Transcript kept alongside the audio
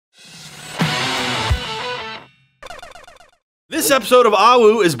This episode of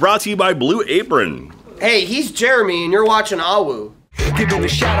AHWU is brought to you by Blue Apron. Hey, he's Jeremy, and you're watching AHWU. Giving a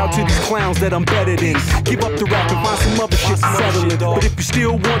shout out to these clowns that I'm better than. Keep up the rap and find some other shit to settle it. But if you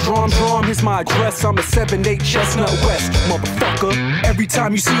still want drum, here's my address. I'm at 78 Chestnut West, motherfucker. Every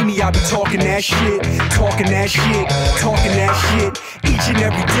time you see me, I be talking that shit, talking that shit, talking that shit. Each and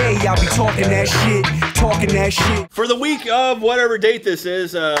every day, I be talking that shit, talking that shit. For the week of whatever date this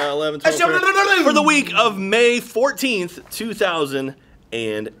is, 11, 12, 13, for the week of May 14th,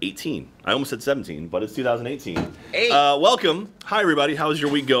 2018. I almost said 17, but it's 2018. Welcome. Hi, everybody. How's your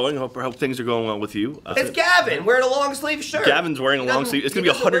week going? Hope things are going well with you. It's Gavin wearing a long sleeve shirt. Gavin's wearing a long sleeve. It's going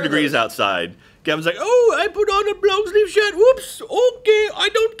to be 100 degrees outside. Gavin's like, oh, I put on a long sleeve shirt. Whoops. Okay, I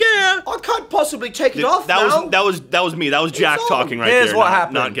don't care. I can't possibly take it off that now. Was me. That was Jack talking right there. Here's what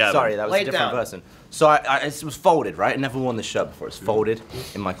happened. Not Gavin. Sorry, that was a different person. So it was folded, right? I never worn this shirt before. It's folded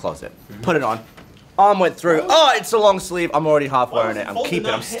in my closet. Put it on. Arm went through. Oh, it's a long sleeve. I'm already half wearing it. I'm keeping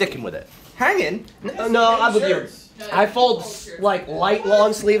it. I'm sticking with it. Hanging? No, I'm with you. I fold like light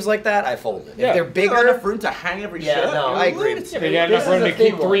long sleeves like that. I fold it. Yeah. If they're bigger, enough room to hang every shirt. No, I agree. You got enough room to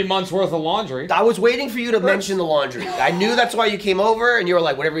keep 3 months worth of laundry. I was waiting for you to mention the laundry. I knew that's why you came over, and you were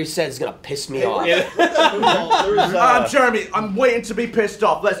like, whatever he said is gonna piss me off. I'm Jeremy. I'm waiting to be pissed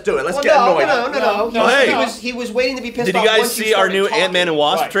off. Let's do it. Let's get annoyed. No. Hey. He was waiting to be pissed off. Did you guys once see our new started Ant-Man and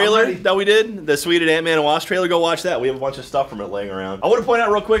Wasp Right, trailer that we did? The Sweden Ant-Man and Wasp trailer? Go watch that. We have a bunch of stuff from it laying around. I want to point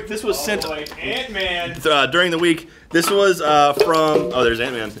out real quick, this was sent Ant-Man. During the week. This was from, oh, there's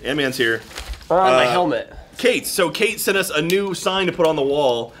Ant-Man. Ant-Man's here. my helmet. Kate. So Kate sent us a new sign to put on the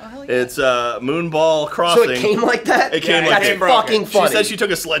wall. It's Moonball Crossing. So it came like that? It came like That's that. fucking funny. She said she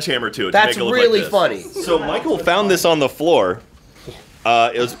took a sledgehammer to it That's to make it look really like funny. So Michael found this on the floor.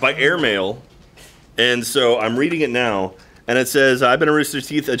 It was by airmail. And so I'm reading it now. And it says, I've been a Rooster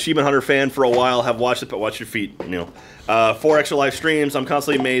Teeth Achievement Hunter fan for a while. Have watched it, but watch your feet, Neil. 4 extra live streams. I'm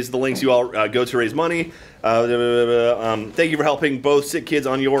constantly amazed at the links you all go to raise money. Thank you for helping both sick kids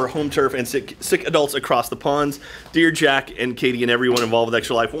on your home turf and sick adults across the ponds. Dear Jack and Katie and everyone involved with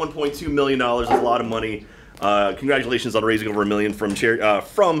Extra Life, $1.2 million is a lot of money. Congratulations on raising over $1 million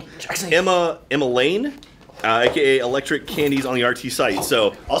from Emma Lane. AKA Electric Candies on the RT site.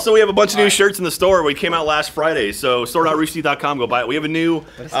 So, also we have a bunch of new shirts in the store. We came out last Friday. So, store.roosterteeth.com. Go buy it. We have a new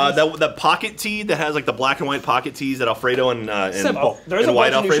that pocket tee that has like the black and white pocket tees that Alfredo and There's and a White bunch of new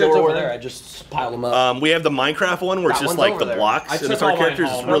Alfredo shirts were over wearing. there. I just piled them up. We have the Minecraft one where it's just like the blocks and it's our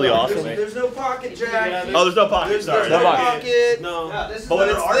characters. It's really awesome. There's no pocket, Jack. Oh, there's no pocket. Sorry. No pocket. No. This is But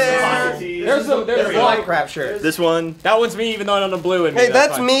it's there. There's a Minecraft shirt. This one. That one's me, even though I'm on the blue. And Hey,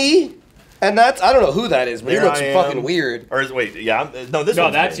 that's me. And that's, I don't know who that is, but he There looks I am. fucking weird. Or is, wait, yeah. No, this No,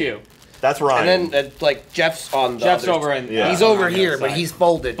 one's that's me. you. That's Ryan. And then, like, Jeff's on the Jeff's other- over in. Yeah. He's over here, but he's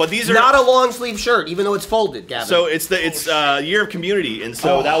folded. But these are- not a long sleeve shirt, even though it's folded, Gavin. So it's Year of Community, and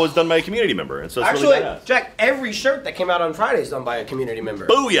so that was done by a community member, and so it's Actually, really badass. Jack, every shirt that came out on Friday is done by a community member.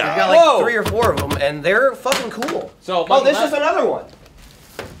 Booyah! We've got like 3 or 4 of them, and they're fucking cool. So, oh, this is another one.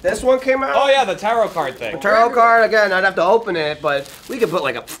 This one came out. Oh yeah, the tarot card thing. Tarot card, again, I'd have to open it, but we could put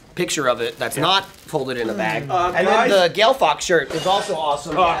like a picture of it that's not folded in a bag. And then the Gale Fox shirt is also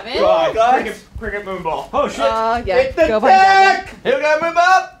awesome. Guys. Cricket Moonball. Oh shit. Yeah, Hit the go find that deck. Here we go, move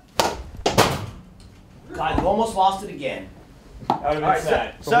up. God, you almost lost it again. That would have been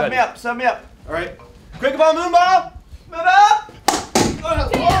sad. Sub me up. Sub me up. All right. Cricket ball, moonball. Move up.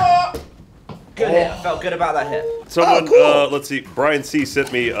 Good hit. I felt good about that hit. Someone, let's see, Brian C.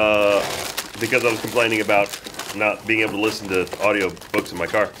 sent me, because I was complaining about not being able to listen to audio books in my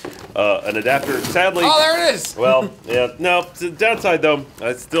car, an adapter. Sadly, Oh, there it is. well, yeah, no, it's a downside though,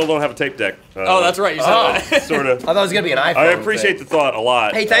 I still don't have a tape deck. Oh, that's right. You said that. Sort of. I thought it was gonna be an iPhone. I appreciate the thought a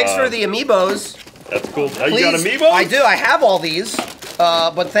lot. Hey, thanks for the amiibos. That's cool. You got Please. amiibo? I do. I have all these.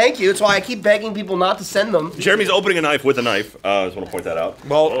 But thank you. It's why I keep begging people not to send them. Jeremy's opening a knife with a knife. I just want to point that out.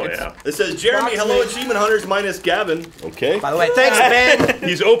 Well, yeah. It says Jeremy, hello Achievement Hunters minus Gavin. Okay. By the way, thanks, Ben.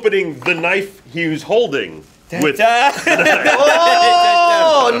 He's opening the knife he was holding with. Oh,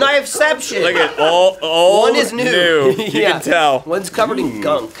 knifeception. Look at all One is new. You Yeah. can tell. One's covered in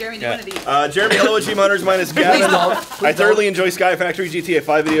gunk. Jeremy, do one of these. Jeremy, hello Achievement Hunters minus Gavin. Please don't. I thoroughly enjoy Sky Factory GTA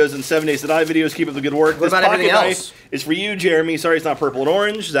 5 videos and 7 Days to Die videos. Keep up the good work. What about everything else? Is for you, Jeremy. Sorry it's not purple and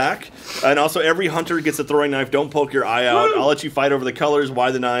orange, Zach. And also, every hunter gets a throwing knife. Don't poke your eye out. I'll let you fight over the colors.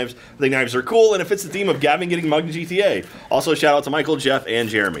 Why the knives? I think knives are cool, and it fits the theme of Gavin getting mugged in GTA. Also, shout out to Michael, Jeff, and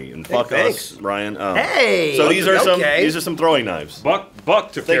Jeremy. And fuck thanks. us, Ryan. Hey. So these are okay. some throwing knives. Buck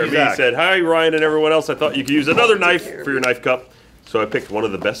took Thank care you, of me. Zach. He said, "Hi, Ryan and everyone else. I thought you could use another knife for your knife cup." So I picked one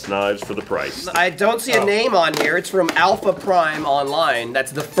of the best knives for the price. I don't see a name on here. It's from Alpha Prime Online.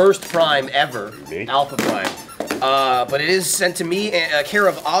 That's the first Prime ever. Me? Alpha Prime. but it is sent to me, care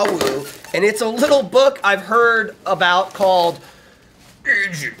of AHWU, and it's a little book I've heard about called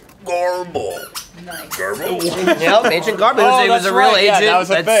Agent Garbo. Nice. Garbo? Yep, Agent Garbo. Oh, It was that's a real right. Yeah, agent that was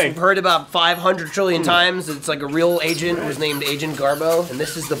a thing. heard about 500 trillion times. It's like a real agent who was named Agent Garbo, and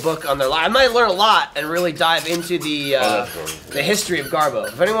this is the book on their life. I might learn a lot and really dive into the history of Garbo.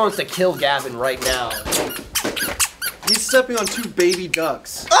 If anyone wants to kill Gavin right now. He's stepping on 2 baby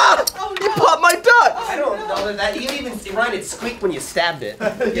ducks. Ah! Oh, You no. popped my duck! I don't know that. You even, Ryan, it squeaked when you stabbed it.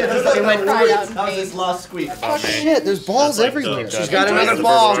 It went Cried out in That was pain. his last squeak. Oh shit, there's balls everywhere. She's got That's another the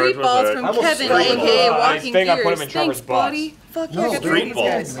ball. first Street balls right. from almost Kevin, sprayed aka them. Walking I think I put Fears. them in Thanks, Trevor's box. buddy. Fuck yeah, I got street these balls.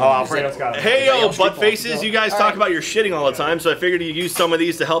 guys. Oh, Alfredo's got it. Hey yo, butt faces! balls. You guys talk about your shitting all the time, so I figured you'd use some of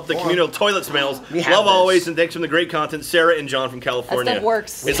these to help the communal toilet smells. We have Love this. always, and thanks for the great content, Sarah and John from California. stuff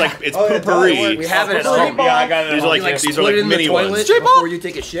works. It's like it's Oh, it does. poopery. We have it at Street home. ball. Yeah, I got it. These are like Like these are split like it in mini the ones. toilet before you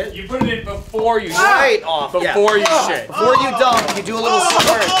take a shit. You put it in before you shit. Right off. Before you shit. Before you dump, you do a little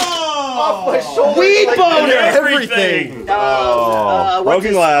squirt. Off my shoulder. Weed boner, Everything. What's Broken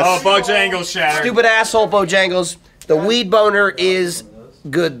his glass. Oh, Bojangles shattered. Stupid asshole Bojangles. The Weed Boner is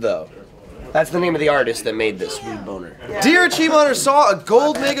good though. That's the name of the artist that made this Weed Boner. Dear Achievement Hunter saw a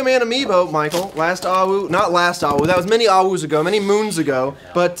gold Mega Man amiibo, Michael, last AHWU, not last AHWU, that was many AHWUs ago, many moons ago,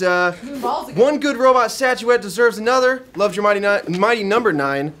 but one good robot statuette deserves another. Loved your Mighty Number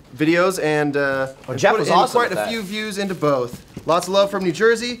 9 videos and Jeff put was in awesome quite with a that. few views into both. Lots of love from New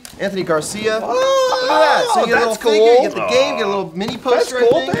Jersey, Anthony Garcia. Look at that. So you get a little that's figure, you cool. get the game, get a little mini That's poster, I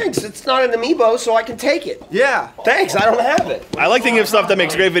cool, think. thanks. It's not an amiibo, so I can take it. Yeah. Thanks, I don't have it. I like thinking of stuff that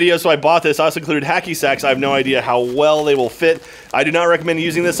makes great videos, so I bought this. I also included hacky sacks. I have no idea how well they will fit. I do not recommend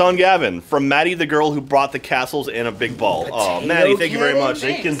using this on Gavin. From Maddie, the girl who brought the castles and a big ball. Oh, Maddie, thank you very cannon? much.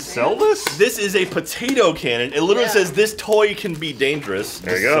 They can sell this? This is a potato cannon. It literally says this toy can be dangerous.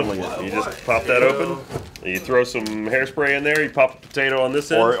 There you go. You just pop that open. You throw some hairspray in there. You pop a potato on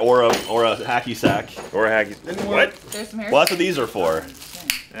this end, Or a hacky sack. or a hacky. What? There's some hair. Well, that's what these are for. Oh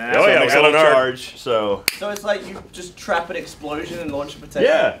So yeah, it we makes got a an little art. charge. So So it's like you just trap an explosion and launch a potato.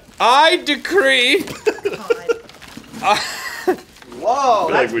 yeah. I decree Whoa,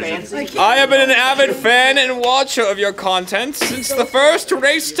 I that's feel like we should- fancy. I have been an avid fan and watcher of your content since the first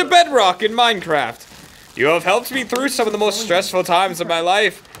race to Bedrock in Minecraft. You have helped me through some of the most stressful times of my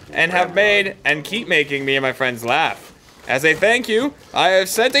life and have made and keep making me and my friends laugh. As a thank you, I have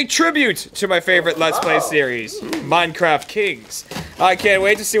sent a tribute to my favorite Let's Play series, Minecraft Kings. I can't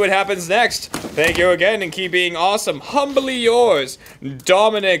wait to see what happens next. Thank you again and keep being awesome. Humbly yours,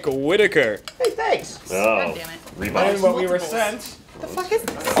 Dominic Whitaker. Hey, thanks. Oh, damn it. And what we were sent The fuck is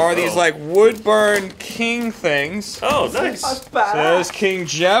this? are these like wood burn king things. oh, nice. So there's King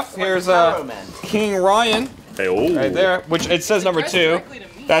Jeff. Here's Arrow Man. King Ryan Hey, oh, right there, which it says number 2. Directly to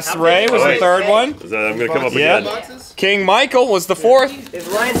me. That's Ray was the Wait. third one. Is that, I'm gonna come up Yeah. again. King Michael was the 4th. Is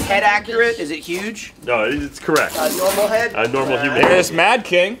Ryan's head accurate? Is it huge? No, it's correct. A normal head? A normal human. There's Mad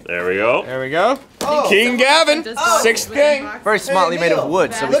King. There we go. There we go. Oh. King Gavin, Does God 6th live in King. boxes? Very smartly made of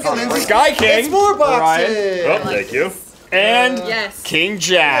wood, so we Look at can't Lindsay. break it. Sky King. It's more boxes. Oh, thank you. And Yes. King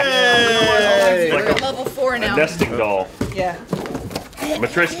Jack. We're Like at level 4 a now. nesting doll. Yeah.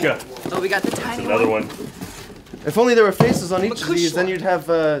 Matryoshka. Oh, we got the tiny Another one. If only there were faces on each of these, then you'd have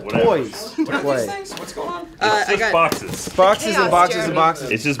Whatever. toys to play. What's going on? It's I just got boxes. Boxes Chaos, and boxes Jeremy. and boxes.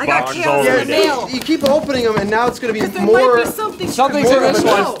 It's just I got boxes chaos all the in way the down. mail. You keep opening them, and now it's going to be there more, might be something. Something's more in of this a,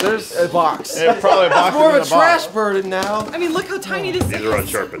 one. there's a box. Probably a box. More of a trash burden now. I mean, look how tiny this These is. are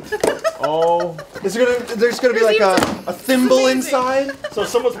unsharpened. Oh, there's gonna be like There's a thimble amazing. inside. So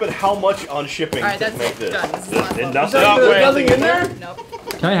someone spent how much on shipping All right, to that's make this? done. This is not And fun. nothing. There's nothing in there. Nope.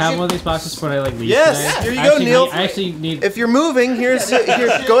 Can I have one of these boxes before I like leave Yes, today? here you I go, actually Neil. Need, I actually need. If you're moving, here.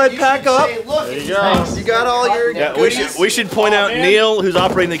 Go ahead, pack up. Look, you go. You got all your. Yeah, goodies? we should point out Neil, who's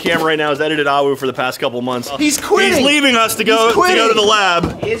operating the camera right now, has edited AHWU for the past couple months. He's quitting. He's leaving us to go He's quitting. to the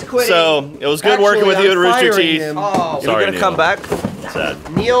lab. He is quitting. So it was good working with Actually, you at I'm Rooster firing Teeth. him. Oh, You're Sorry, gonna Neil. come back?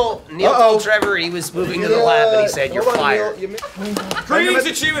 Sad. Neil told Trevor he was moving to the lab, and he said, "You're Hold on, fired." Neil. Greetings,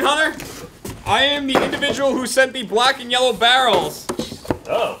 Achievement Hunter. I am the individual who sent the black and yellow barrels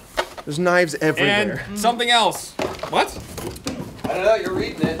Oh. There's knives everywhere. and something else. What? I don't know, you're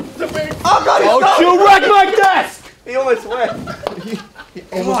reading it. Oh, you wrecked my desk! He almost went.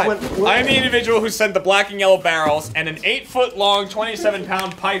 Almost went. I am the individual who sent the black and yellow barrels and an 8-foot long,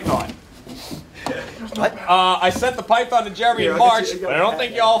 27-pound python. What? I sent the python to Jeremy in Here, March, I got but I don't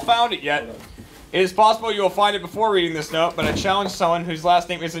think y'all found it yet. It is possible you will find it before reading this note, but I challenge someone whose last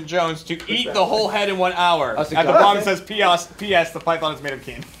name isn't Jones to eat the whole head in 1 hour. At the bottom it says P.S. The python is made of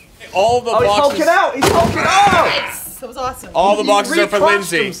cane. All the Oh, he's boxes. hulking out! He's hulking out! Nice. That was awesome. All the boxes are for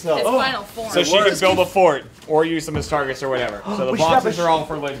recrossed Lindsay. himself. It's final form. So she can build a fort or use them as targets or whatever. So the We should have boxes a are all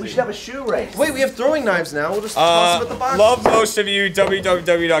for Lindsay. We should have a shoe race. Wait, we have throwing knives now. We'll just toss them at the box. Love most of you.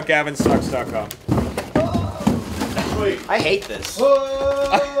 www.gavinsucks.com. I hate this.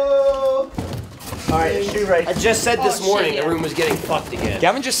 Alright, shoe race. I just said this Oh, morning shit, the room was getting fucked again.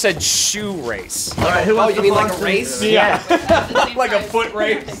 Gavin just said shoe race. Alright, who Oh, wants you the mean like a boxes? race? Yeah. Like Like a foot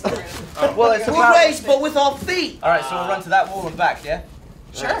race. Well, it's Foot about... race, but with all feet. Alright, so we'll run to that wall and back, yeah?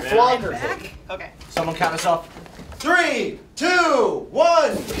 Sure. Floggers. Back? Okay. Someone count us off. 3, 2,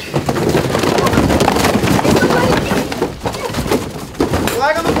 1.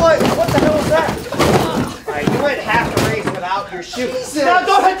 Flag on the play. What the hell was that? Alright, you went half the race without your shoes. Now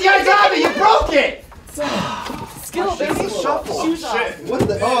don't hit the ice on me. You broke it. Skill, baby. Shuffle. Shoes off. What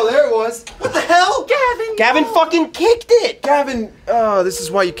the? Oh, there it was. What the hell? Gavin fucking kicked it. Gavin. Oh, this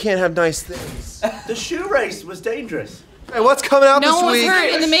is why you can't have nice things. The shoe race was dangerous. Hey, what's coming out No this one was week?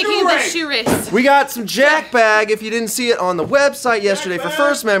 hurt in the making of the shoe race. We got some Jack Bag. If you didn't see it on the website yesterday for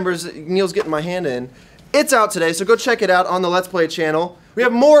first members, Neil's getting my hand in. It's out today, so go check it out on the Let's Play channel. We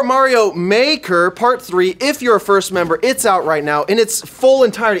have more Mario Maker Part 3. If you're a first member, it's out right now in its full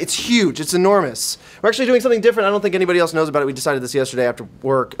entirety. It's huge. It's enormous. We're actually doing something different. I don't think anybody else knows about it. We decided this yesterday after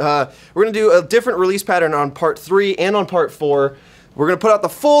work. We're going to do a different release pattern on Part 3 and on Part 4. We're going to put out the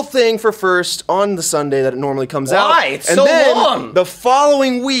full thing for first on the Sunday that it normally comes out. Why? It's and so then long. The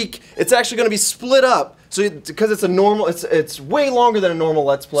following week, it's actually going to be split up. So because it's a normal, it's way longer than a normal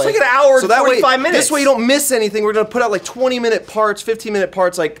Let's Play. It's like an hour and that 45 way, minutes. This way you don't miss anything. We're going to put out like 20-minute parts, 15-minute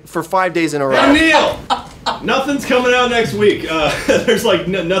parts, like for 5 days in a row. Neil, nothing's coming out next week. There's like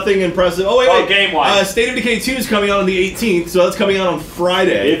nothing impressive. Oh wait, Oh, wait. game-wise. State of Decay 2 is coming out on the 18th, so that's coming out on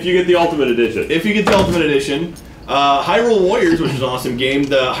Friday. If you get the Ultimate Edition. If you get the Ultimate Edition. Hyrule Warriors, which is an awesome game.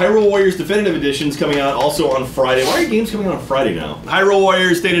 The Hyrule Warriors Definitive Edition is coming out also on Friday. Why are games coming out on Friday now? Hyrule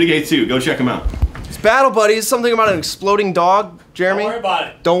Warriors State of Decay 2. Go check them out. It's Battle Buddies, something about an exploding dog, Jeremy. Don't worry about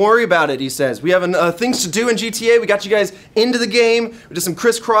it. Don't worry about it, he says. We have things to do in GTA. We got you guys into the game. We did some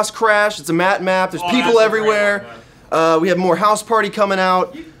crisscross crash. It's a map. There's people that's a everywhere. great We have more House Party coming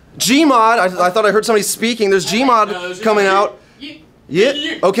out. Gmod, I thought I heard somebody speaking. There's Gmod coming out.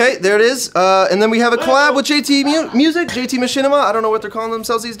 Yeah. Okay, there it is. And then we have a collab with JT Music, JT Machinima. I don't know what they're calling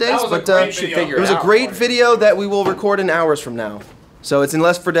themselves these days, That was a but great video. it was a great video that we will record in hours from now. So it's in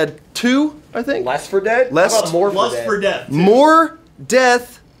Left 4 Dead 2, I think. Less for dead? Less- How about more Lust for for dead? Death. More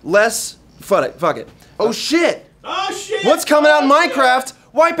death, less fuck it. Oh shit! Oh shit! What's coming out in Minecraft?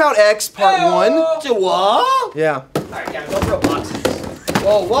 Wipeout X Part 1. To what? Yeah. Alright, Gavin, go throw boxes.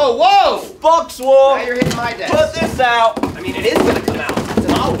 Whoa, whoa, whoa! Box war! Now you're hitting my desk. Put this out! I mean, it is gonna come out. It's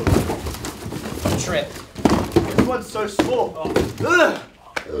an olive. Trip. This one's so small. Ugh.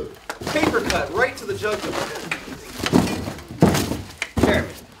 Paper cut right to the jugular. Jeremy.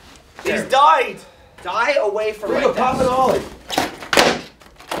 He's died! Die away from my Pop desk. it ollie.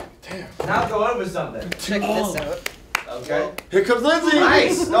 Now go over something. Check this out. Okay. Here comes Lindsay.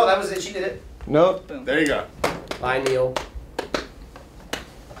 Nice. No, that was it. She did it. Nope. There you go. Bye, Neil.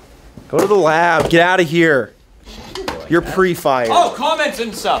 Go to the lab. Get out of here. You're pre-fired. Oh, comments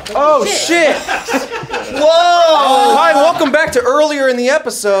and stuff. Oh shit! Whoa! Hi, welcome back to earlier in the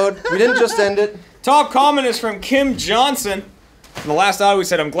episode. We didn't just end it. Top comment is from Kim Johnson. In the last hour, we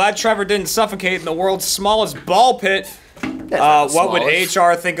said, I'm glad Trevor didn't suffocate in the world's smallest ball pit. What would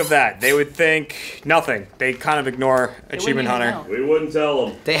HR think of that? They would think nothing. They kind of ignore Achievement Hunter. We wouldn't tell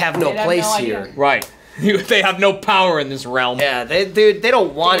them. They have no They'd have place no idea. here. Right. They have no power in this realm. Yeah, they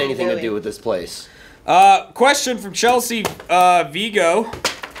don't want anything to do with this place. Question from Chelsea Vigo.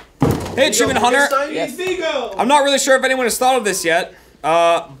 Hey, Achievement Hunter. Yes. Vigo. I'm not really sure if anyone has thought of this yet,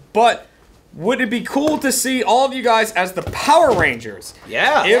 but would it be cool to see all of you guys as the Power Rangers?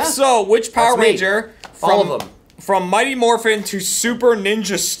 Yeah. If so, which Power That's me. Ranger All from of them. from Mighty Morphin to Super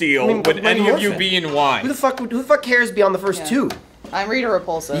Ninja Steel I mean, would Mighty any of you Morphin. be and why? Who the fuck cares beyond the first two? I'm Rita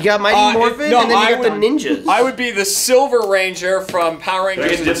Repulsa. You got Mighty Morphin, no, and then I you got the would- ninjas. I would be the Silver Ranger from Power Can I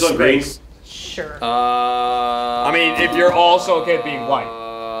Rangers get in dibs on green? Space. Sure. I mean, if you're also okay with being white.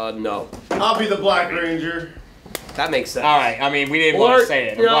 No. I'll be the Black Ranger. That makes sense. All right. I mean, we didn't want Or, to say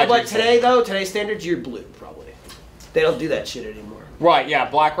it. I'm you know, glad like said today it. though, today's standards, you're blue probably. They don't do that shit anymore. Right. Yeah.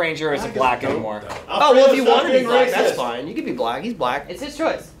 Black Ranger isn't black anymore. Oh well, if you want to be black, that's fine. You can be black. He's black. It's his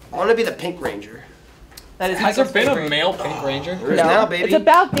choice. I want to be the Pink Ranger. That is Has there Michael's been a favorite. male Pink Ranger? There is now, baby. It's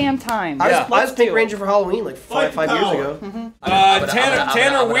about damn time. I was Pink too. Ranger for Halloween like five years ago.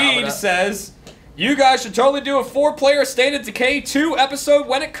 Tanner Weed says, you guys should totally do a 4-player State of Decay 2 episode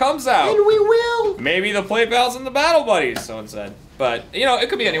when it comes out. And we will. Maybe the Play Pals and the Battle Buddies, someone said. but you know, it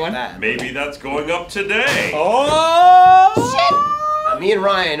could be anyone. Maybe that's going up today. Oh! Me and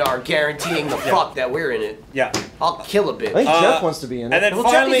Ryan are guaranteeing the fuck that we're in it. Yeah. I'll kill a bitch. I think Jeff wants to be in it. And then Well,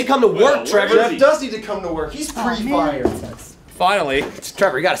 Jeff needs finally, to come to work, Trevor. Jeff does need to come to work. He's pre-fired. finally,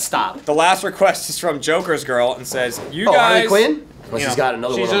 Trevor, you gotta stop. the last request is from Joker's girl and says, "You Oh, Harley guys." Quinn? Unless you she's know, got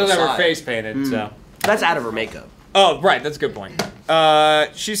another she one on the doesn't have her side. face painted, so. That's out of her makeup. Oh, right, that's a good point.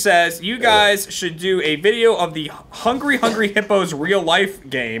 She says, you guys should do a video of the Hungry Hippos real life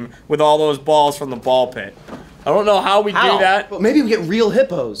game with all those balls from the ball pit. I don't know how we do that. Well, maybe we get real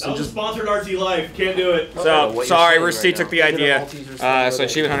hippos. That was sponsored RT Life. Can't do it. So, sorry, Rusty took the idea. So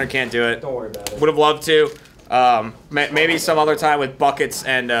Achievement Hunter can't do it. Don't worry about it. Would have loved to. Maybe some other time with buckets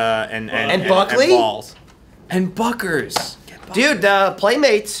and Buckley? and balls. And Buckers. Dude,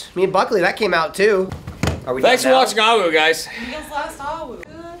 Playmates. Me and Buckley, that came out too. Are we Thanks for done now? watching AHWU, guys.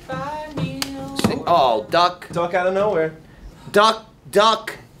 Oh, duck. Duck out of nowhere. Duck,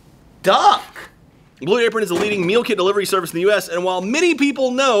 duck, duck. Blue Apron is the leading meal kit delivery service in the U.S., and while many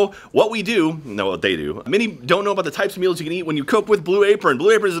people know what we do, know what they do, many don't know about the types of meals you can eat when you cook with Blue Apron. Blue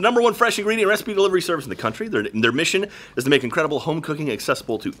Apron is the #1 fresh ingredient recipe delivery service in the country. Their mission is to make incredible home cooking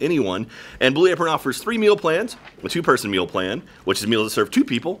accessible to anyone, and Blue Apron offers 3 meal plans, a 2-person meal plan, which is meals that serve 2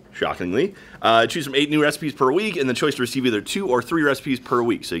 people, shockingly. Choose from 8 new recipes per week, and the choice to receive either 2 or 3 recipes per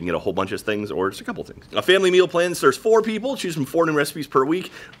week, so you can get a whole bunch of things or just a couple things. A family meal plan serves 4 people. Choose from 4 new recipes per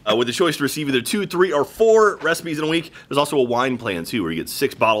week, with the choice to receive either 2, 3, or 4 recipes in a week. There's also a wine plan too, where you get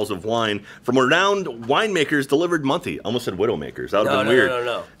 6 bottles of wine from renowned winemakers delivered monthly. Almost said widowmakers. That would have been weird.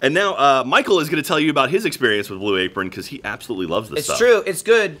 No. And now Michael is going to tell you about his experience with Blue Apron because he absolutely loves this stuff. It's true. It's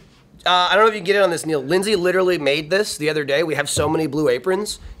good. I don't know if you can get in on this, Neil. Lindsay literally made this the other day. We have so many Blue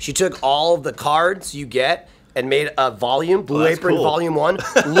Aprons. She took all of the cards you get and made a volume, Blue Apron cool. Volume 1.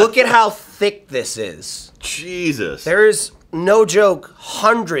 Look at how thick this is. Jesus. There's, no joke,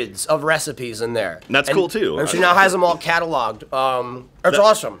 hundreds of recipes in there. That's cool, too. And she now has them all cataloged. It's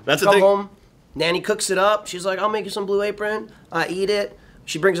awesome. that's the Come thing. home, Nanny cooks it up. She's like, I'll make you some Blue Apron. I eat it.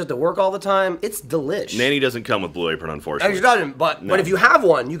 She brings it to work all the time. It's delish. Nanny doesn't come with Blue Apron, No, unfortunately. she doesn't, but if you have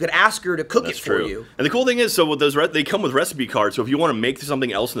one, you could ask her to cook That's it for true. you. And the cool thing is, so with those, they come with recipe cards. So if you want to make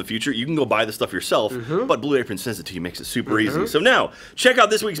something else in the future, you can go buy the stuff yourself. But Blue Apron sends it to you, makes it super easy. So now, check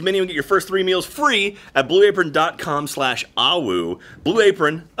out this week's menu and get your first 3 meals free at blueapron.com/AHWU. Blue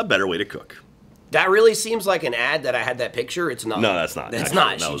Apron, a better way to cook. That really seems like an ad that I had that picture. It's not. No, that's not. It's Actually,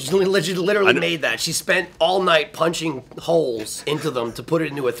 not. that She was- literally made that. She spent all night punching holes into them to put it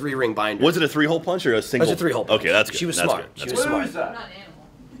into a 3-ring binder. Was it a 3-hole punch or a single? It was a 3-hole punch. Okay, that's good. She was That's smart. good. She was smart.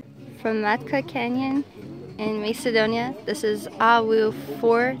 From Matka Canyon in Macedonia, this is AHWU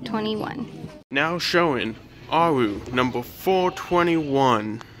 421. Now showing AHWU number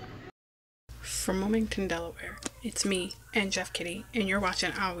 421. From Wilmington, Delaware, it's me and Jeff Kitty, and you're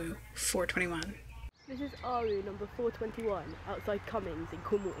watching AHWU 421. This is AHWU number 421, outside Cummins in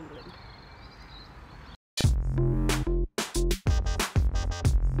Cornwall, England.